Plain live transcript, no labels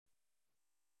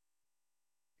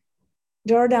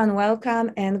Jordan,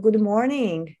 welcome and good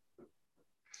morning.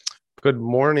 Good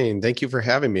morning. Thank you for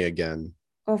having me again.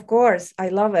 Of course, I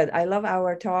love it. I love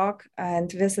our talk,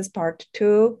 and this is part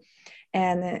two.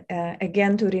 And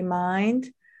again, to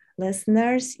remind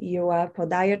listeners, you are a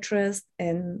podiatrist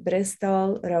in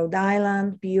Bristol, Rhode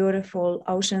Island, beautiful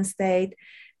ocean state.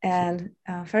 And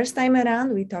first time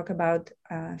around, we talk about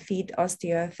feet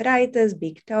osteoarthritis,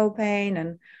 big toe pain,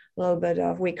 and a little bit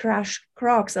of, we crash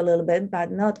crocs a little bit, but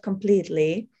not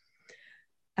completely.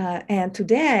 And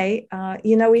today,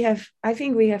 I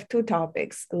think we have two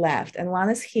topics left. And one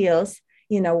is heels,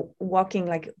 walking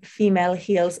like female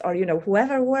heels or,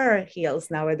 whoever wear heels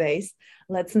nowadays.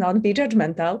 Let's not be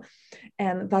judgmental.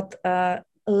 But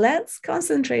let's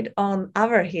concentrate on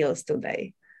our heels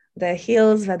today. The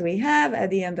heels that we have at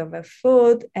the end of a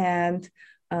foot and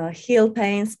heel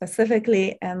pain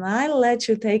specifically. And I'll let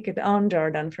you take it on,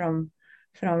 Jordan, from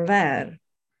there.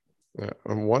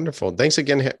 Wonderful. Thanks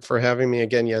again for having me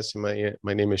again. Yes, my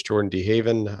name is Jordan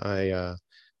DeHaven.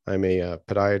 I'm a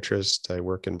podiatrist. I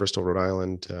work in Bristol, Rhode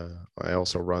Island. I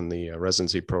also run the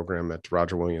residency program at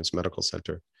Roger Williams Medical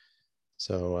Center.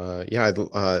 So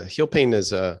heel pain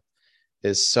is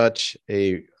such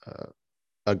a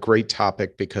great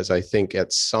topic because I think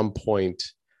at some point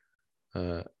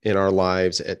in our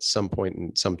lives, at some point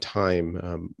in some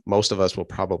time, most of us will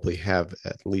probably have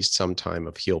at least some time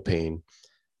of heel pain.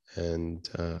 And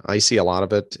I see a lot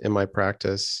of it in my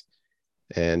practice,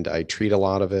 and I treat a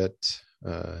lot of it.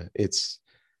 It's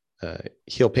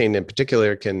heel pain in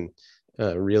particular can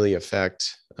really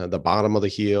affect the bottom of the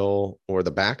heel or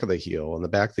the back of the heel. And the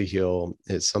back of the heel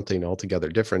is something altogether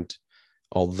different,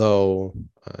 although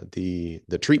the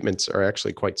treatments are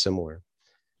actually quite similar.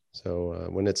 So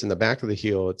when it's in the back of the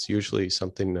heel, it's usually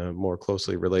something more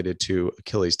closely related to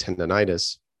Achilles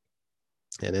tendonitis.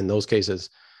 And in those cases,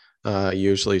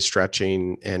 usually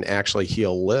stretching and actually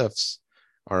heel lifts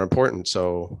are important.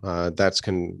 So that's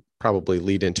can probably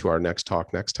lead into our next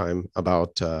talk next time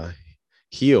about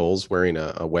heels, wearing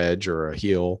a wedge or a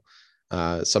heel.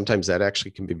 Sometimes that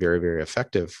actually can be very, very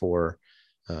effective for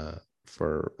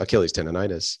Achilles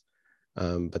tendonitis.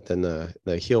 But then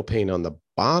the heel pain on the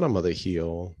bottom of the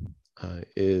heel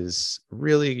is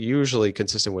really usually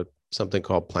consistent with something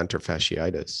called plantar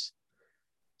fasciitis.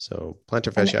 So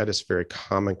plantar And fasciitis is a very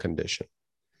common condition.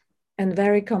 and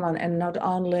very common, and not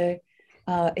only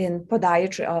in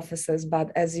podiatry offices,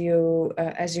 but as you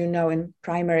know, in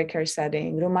primary care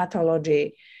setting,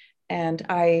 rheumatology, and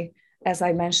as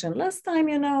I mentioned last time,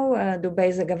 do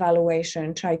basic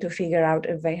evaluation, try to figure out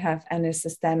if they have any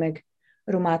systemic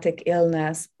rheumatic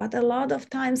illness. But a lot of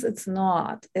times it's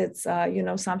not. It's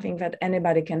something that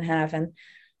anybody can have, and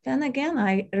then again,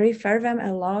 I refer them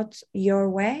a lot your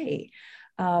way.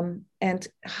 And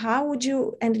how would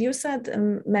you, and you said,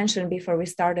 mentioned before we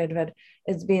started that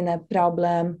it's been a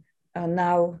problem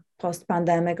now post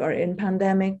pandemic or in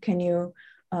pandemic. Can you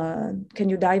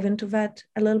dive into that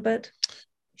a little bit?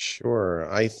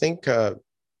 Sure. I think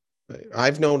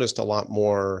I've noticed a lot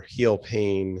more heel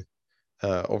pain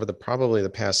over the probably the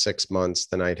past 6 months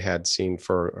than I'd had seen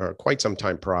for quite some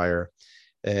time prior.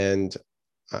 And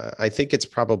I think it's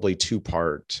probably two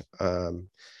part.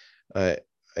 I,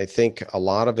 I think a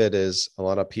lot of it is a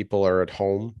lot of people are at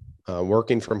home,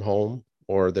 working from home,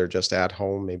 or they're just at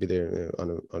home. Maybe they're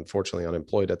unfortunately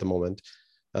unemployed at the moment.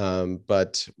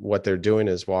 But what they're doing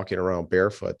is walking around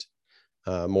barefoot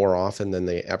more often than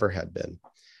they ever had been.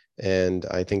 And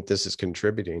I think this is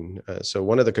contributing. So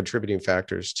one of the contributing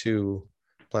factors to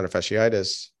plantar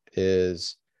fasciitis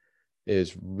is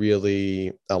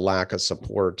really a lack of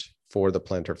support for the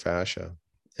plantar fascia.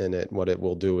 And what it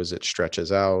will do is it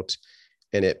stretches out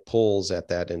and it pulls at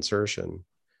that insertion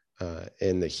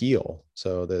in the heel.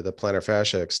 So the plantar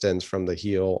fascia extends from the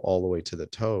heel all the way to the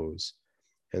toes.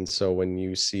 And so when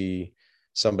you see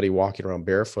somebody walking around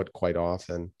barefoot quite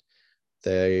often,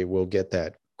 they will get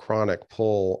that chronic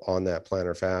pull on that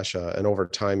plantar fascia, and over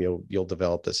time you'll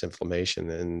develop this inflammation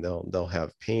and they'll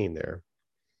have pain there.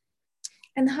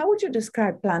 And how would you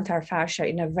describe plantar fascia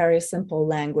in a very simple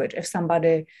language? If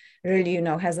somebody really,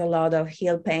 has a lot of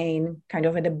heel pain, kind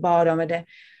of at the bottom, at the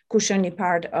cushiony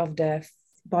part of the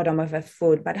bottom of a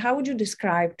foot, but how would you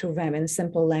describe to them in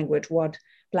simple language what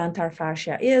plantar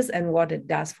fascia is and what it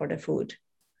does for the foot?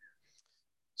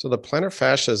 So the plantar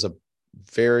fascia is a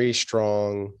very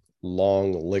strong,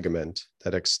 long ligament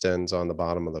that extends on the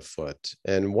bottom of the foot.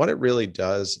 And what it really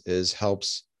does is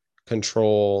helps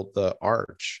control the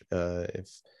arch. If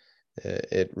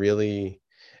it really,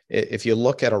 if you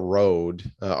look at a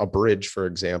road, a bridge, for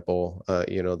example,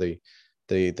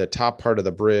 the top part of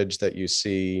the bridge that you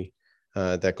see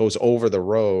that goes over the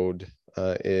road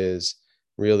is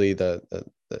really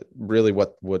really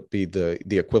what would be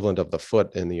the equivalent of the foot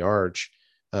in the arch.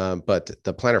 But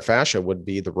the plantar fascia would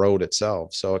be the road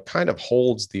itself. So it kind of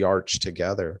holds the arch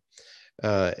together.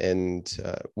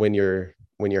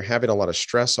 When you're having a lot of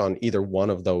stress on either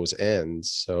one of those ends,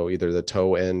 so either the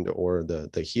toe end or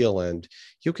the heel end,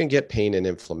 you can get pain and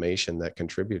inflammation that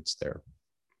contributes there.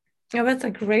 Yeah, that's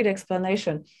a great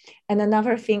explanation. And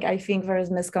another thing, I think there is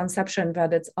misconception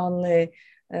that it's only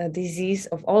a disease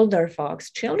of older folks.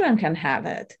 Children can have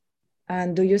it.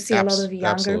 And do you see a lot of younger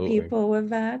Absolutely. people with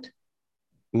that?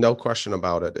 No question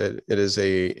about it. It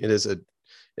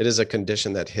is a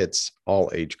condition that hits all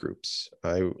age groups.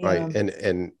 Yeah.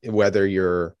 And whether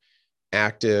you're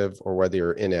active or whether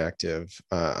you're inactive,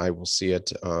 I will see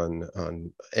it on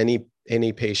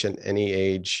any patient, any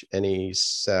age, any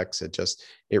sex. It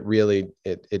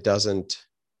doesn't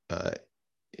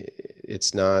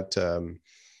it's not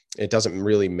it doesn't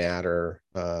really matter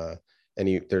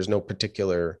there's no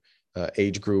particular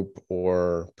age group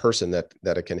or person that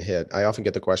it can hit. I often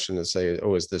get the question to say,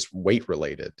 oh, is this weight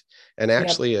related? And Yep.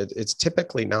 actually it's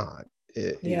typically not.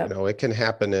 Yep. It can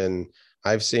happen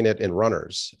I've seen it in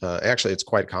runners. Actually, it's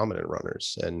quite common in runners.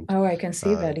 And Oh, I can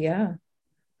see uh, that. Yeah.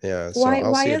 yeah, so Why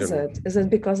I'll why see it is in. it? Is it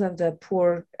because of the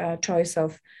poor choice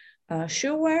of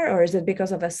shoe wear, or is it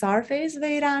because of a surface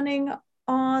they running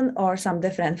on, or some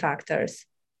different factors?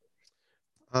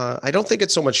 I don't think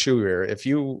it's so much shoe wear. If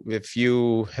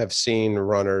you have seen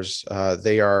runners,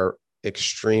 they are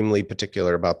extremely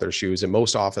particular about their shoes, and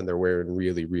most often they're wearing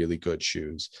really, really good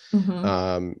shoes.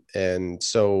 Mm-hmm. And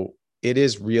so it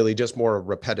is really just more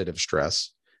repetitive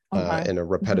stress Okay. and a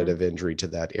Mm-hmm. repetitive injury to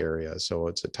that area. So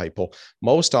it's a type pull.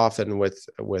 Most often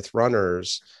with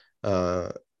runners,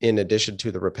 in addition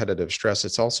to the repetitive stress,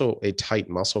 it's also a tight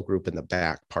muscle group in the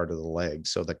back part of the leg.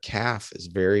 So the calf is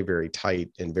very, very tight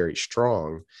and very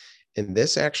strong. And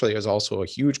this actually is also a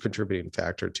huge contributing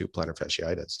factor to plantar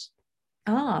fasciitis.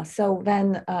 Ah, so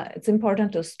then it's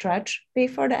important to stretch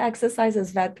before the exercise.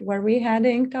 Is that where we're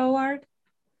heading toward?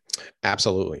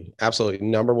 Absolutely. Absolutely.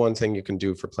 Number one thing you can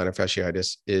do for plantar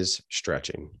fasciitis is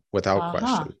stretching without Uh-huh.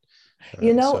 question.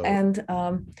 You know, So and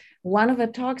one of the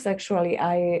talks actually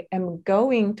I am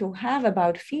going to have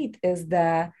about feet is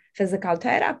the physical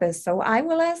therapist. So I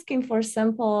will ask him for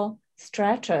simple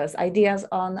stretches, ideas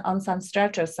on some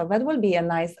stretches. So that will be a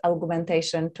nice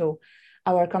augmentation to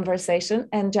our conversation.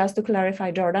 And just to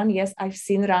clarify, Jordan, yes, I've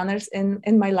seen runners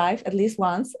in my life at least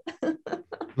once.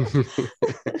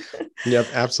 yep,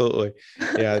 absolutely.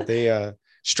 Yeah, they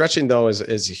stretching though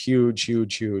is huge,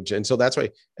 huge, huge. And so that's why,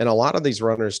 and a lot of these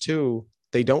runners too,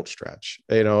 they don't stretch.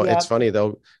 It's Yep. funny,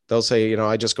 they'll say,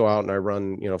 I just go out and I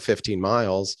run, 15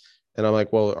 miles. And I'm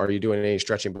like, well, are you doing any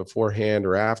stretching beforehand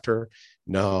or after?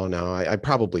 No, no, I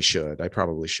probably should. I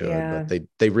probably should, but Yeah.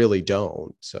 they really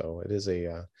don't. So it is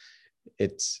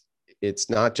it's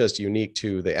it's not just unique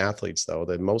to the athletes though,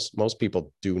 that most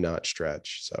people do not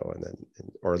stretch. So, and then,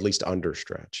 or at least under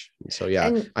stretch. And so, yeah,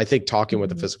 And I think talking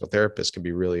with a mhm. physical therapist can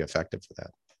be really effective for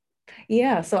that.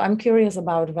 Yeah, so I'm curious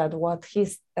about that, what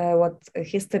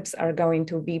his tips are going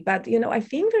to be. But I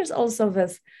think there's also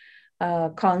this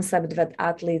concept that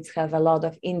athletes have a lot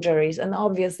of injuries, and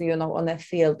obviously, on a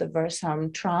field there's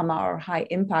some trauma or high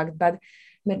impact. But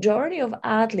majority of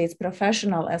athletes,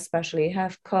 professional especially,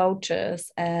 have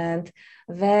coaches, and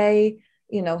they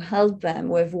help them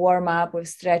with warm up, with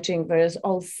stretching. There's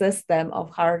all system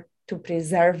of how to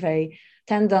preserve a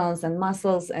tendons and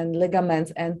muscles and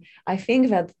ligaments. And I think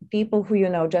that people who,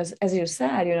 just as you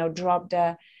said, drop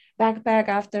the backpack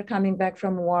after coming back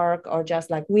from work, or just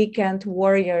like weekend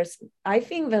warriors, I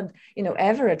think that,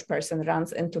 average person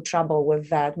runs into trouble with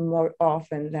that more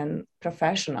often than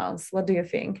professionals. What do you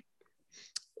think?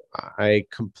 I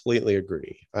completely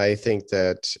agree. I think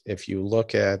that if you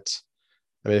look at,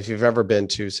 I mean, if you've ever been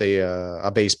to, say,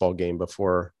 a baseball game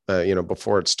before,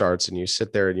 before it starts, and you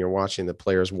sit there and you're watching the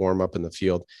players warm up in the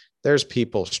field, there's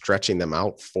people stretching them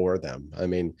out for them. I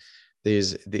mean,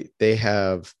 they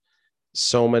have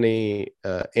so many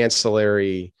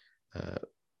ancillary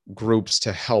groups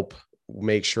to help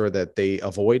make sure that they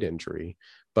avoid injury.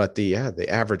 But the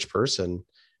average person,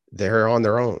 they're on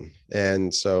their own,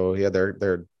 and so yeah,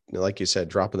 they're like you said,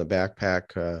 dropping the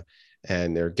backpack.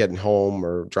 And they're getting home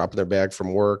or dropping their bag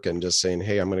from work and just saying,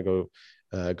 hey, I'm going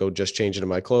to go just change into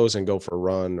my clothes and go for a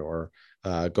run, or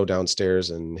go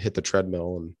downstairs and hit the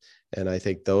treadmill. And I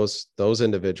think those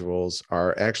individuals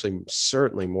are actually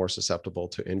certainly more susceptible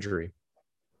to injury.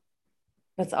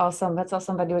 That's awesome. That's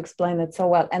awesome that you explained it so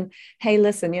well. And hey,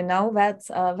 listen, that's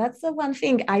the one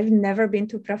thing. I've never been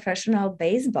to professional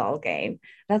baseball game.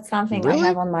 That's something I have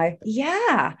Really? on my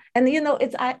yeah. And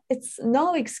it's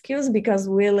no excuse because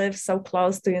we live so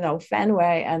close to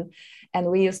Fenway and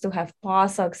we used to have Paw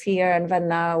Sox here and then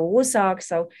now Woo Sox.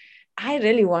 So I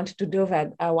really want to do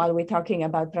that while we're talking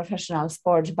about professional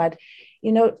sports. But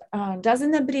just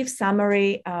in a brief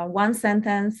summary, one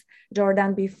sentence,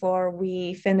 Jordan, before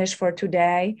we finish for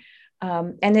today.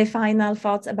 Any final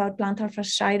thoughts about plantar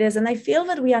fasciitis? And I feel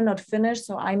that we are not finished,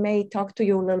 so I may talk to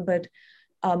you a little bit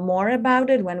more about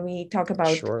it when we talk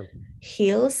about Sure.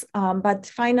 heels. But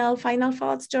final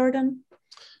thoughts, Jordan?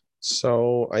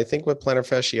 So I think with plantar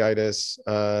fasciitis,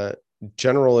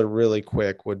 general and really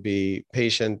quick would be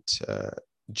patient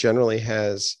generally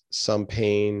has some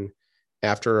pain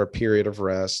after a period of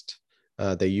rest.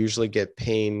 They usually get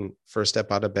pain first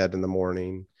step out of bed in the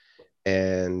morning.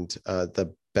 And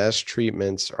the best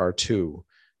treatments are two.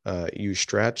 You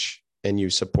stretch and you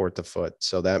support the foot.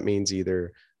 So that means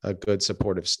either a good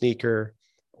supportive sneaker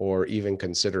or even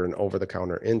consider an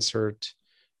over-the-counter insert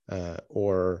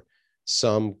or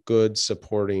some good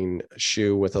supporting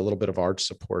shoe with a little bit of arch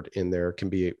support in there can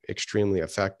be extremely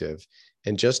effective.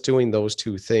 And just doing those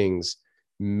two things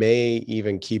may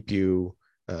even keep you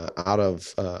out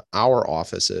of our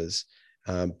offices.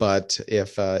 But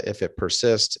if it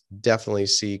persists, definitely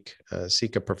seek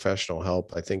a professional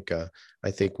help. I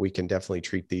think we can definitely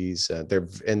treat these. And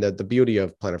the beauty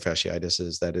of plantar fasciitis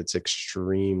is that it's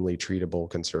extremely treatable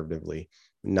conservatively.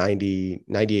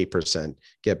 98%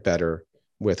 get better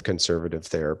with conservative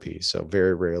therapy. So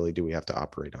very rarely do we have to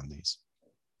operate on these.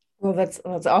 Well, that's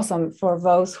awesome for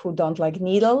those who don't like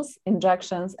needles,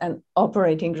 injections, and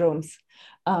operating rooms.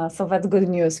 So that's good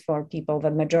news for people.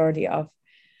 The majority of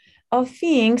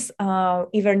things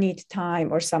either need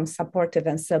time or some supportive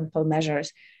and simple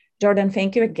measures. Jordan,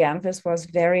 thank you again. This was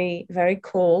very, very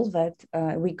cool that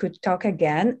we could talk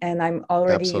again. And you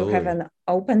have Absolutely. an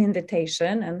open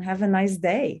invitation and have a nice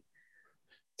day.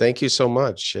 Thank you so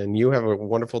much. And you have a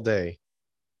wonderful day.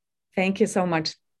 Thank you so much.